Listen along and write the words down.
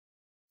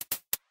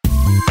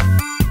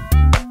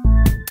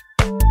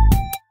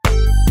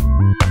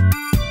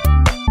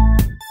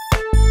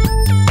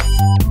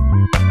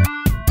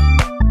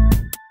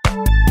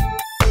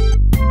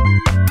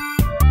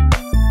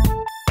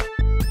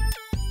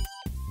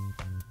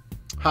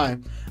Hi,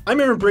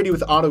 I'm Brady with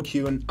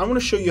Autocue, and I want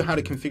to show you how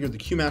to configure the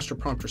QMaster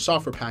prompter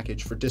software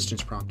package for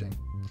distance prompting.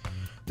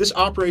 This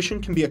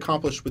operation can be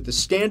accomplished with the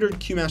standard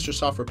QMaster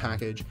software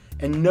package,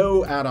 and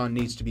no add-on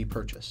needs to be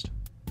purchased.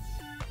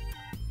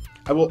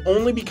 I will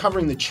only be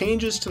covering the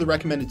changes to the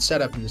recommended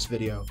setup in this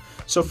video,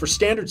 so for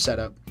standard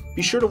setup,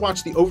 be sure to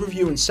watch the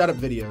overview and setup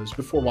videos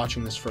before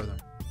watching this further.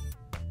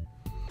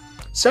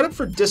 Setup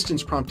for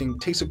distance prompting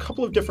takes a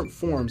couple of different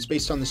forms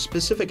based on the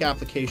specific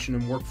application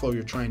and workflow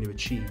you're trying to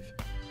achieve.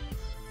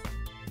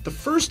 The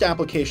first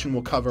application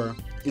we'll cover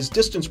is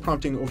distance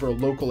prompting over a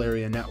local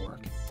area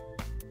network.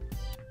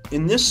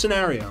 In this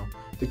scenario,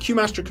 the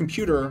QMaster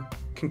computer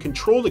can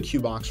control the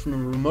QBox from a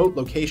remote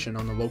location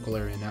on the local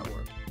area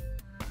network.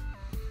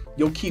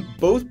 You'll keep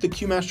both the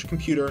QMaster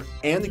computer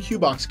and the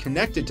QBox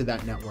connected to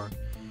that network,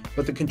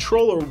 but the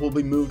controller will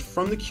be moved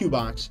from the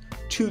QBox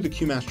to the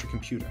QMaster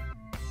computer.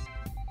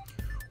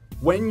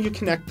 When you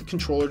connect the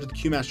controller to the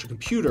QMaster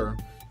computer,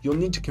 you'll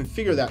need to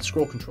configure that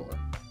scroll controller.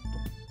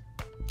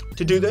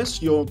 To do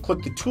this, you'll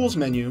click the Tools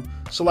menu,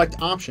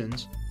 select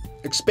Options,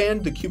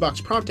 expand the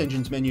QBox Prompt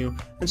Engines menu,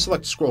 and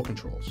select Scroll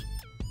Controls.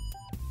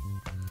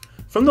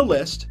 From the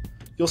list,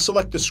 you'll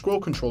select the scroll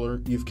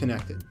controller you've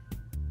connected.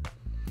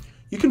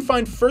 You can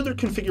find further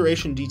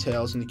configuration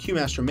details in the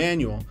QMaster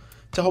manual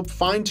to help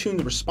fine-tune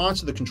the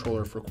response of the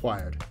controller if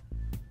required.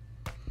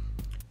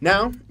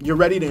 Now, you're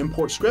ready to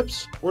import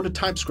scripts or to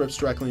type scripts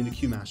directly into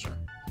QMaster.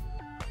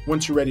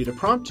 Once you're ready to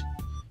prompt,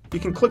 you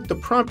can click the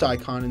prompt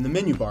icon in the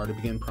menu bar to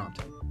begin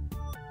prompting.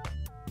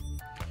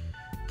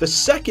 The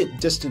second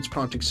distance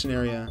prompting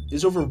scenario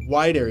is over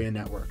wide area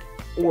network,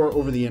 or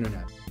over the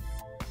internet.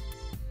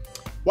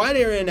 Wide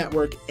area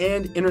network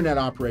and internet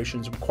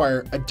operations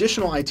require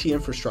additional IT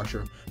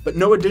infrastructure, but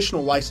no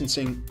additional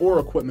licensing or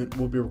equipment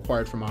will be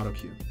required from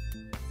Autocue.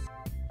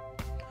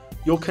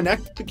 You'll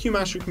connect the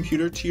QMaster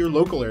computer to your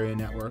local area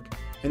network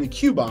and the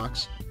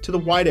QBox to the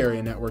wide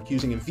area network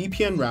using a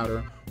VPN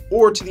router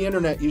or to the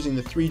internet using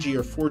the 3G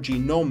or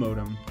 4G null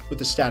modem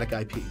with a static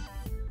IP.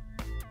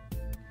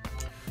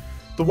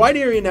 The wide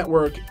area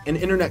network and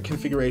internet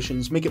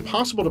configurations make it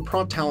possible to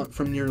prompt talent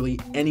from nearly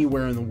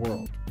anywhere in the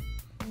world.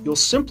 You'll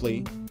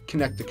simply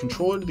connect the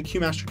controller to the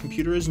QMaster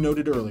computer as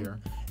noted earlier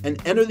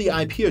and enter the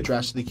IP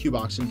address of the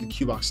QBox into the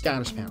QBox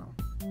status panel.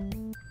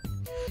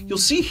 You'll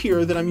see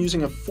here that I'm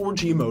using a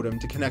 4G modem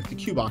to connect the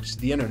QBox to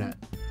the internet.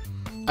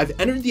 I've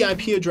entered the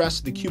IP address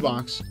of the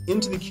QBox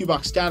into the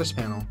QBox status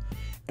panel,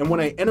 and when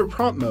I enter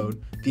prompt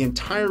mode, the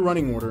entire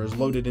running order is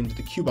loaded into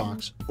the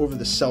QBox over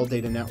the cell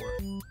data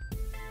network.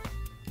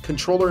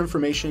 Controller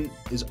information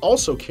is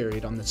also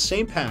carried on the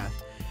same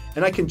path,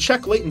 and I can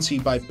check latency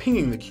by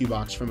pinging the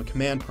QBox from a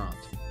command prompt.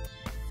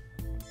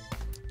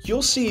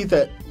 You'll see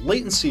that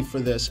latency for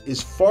this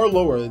is far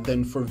lower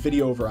than for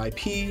video over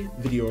IP,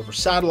 video over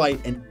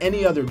satellite, and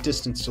any other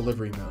distance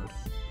delivery mode.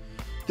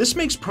 This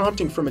makes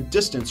prompting from a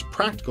distance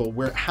practical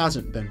where it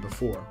hasn't been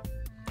before.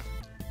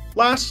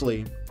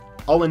 Lastly,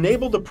 I'll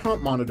enable the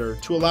prompt monitor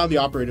to allow the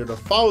operator to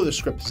follow the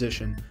script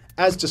position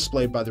as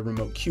displayed by the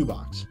remote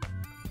QBox.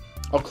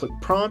 I'll click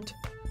Prompt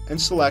and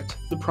select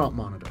the prompt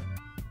monitor.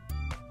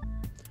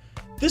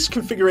 This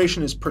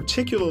configuration is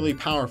particularly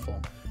powerful,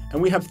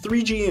 and we have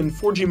 3G and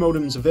 4G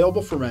modems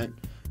available for rent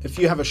if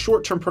you have a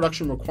short-term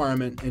production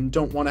requirement and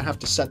don't want to have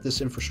to set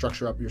this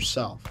infrastructure up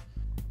yourself.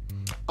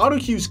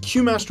 Autocue's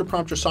QMaster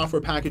prompter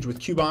software package with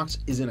QBox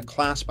is in a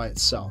class by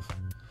itself.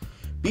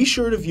 Be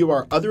sure to view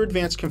our other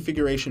advanced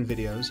configuration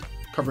videos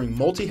covering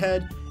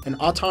multi-head and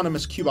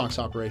autonomous QBox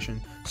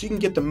operation so you can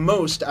get the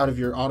most out of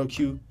your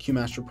Autocue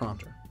QMaster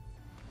prompter.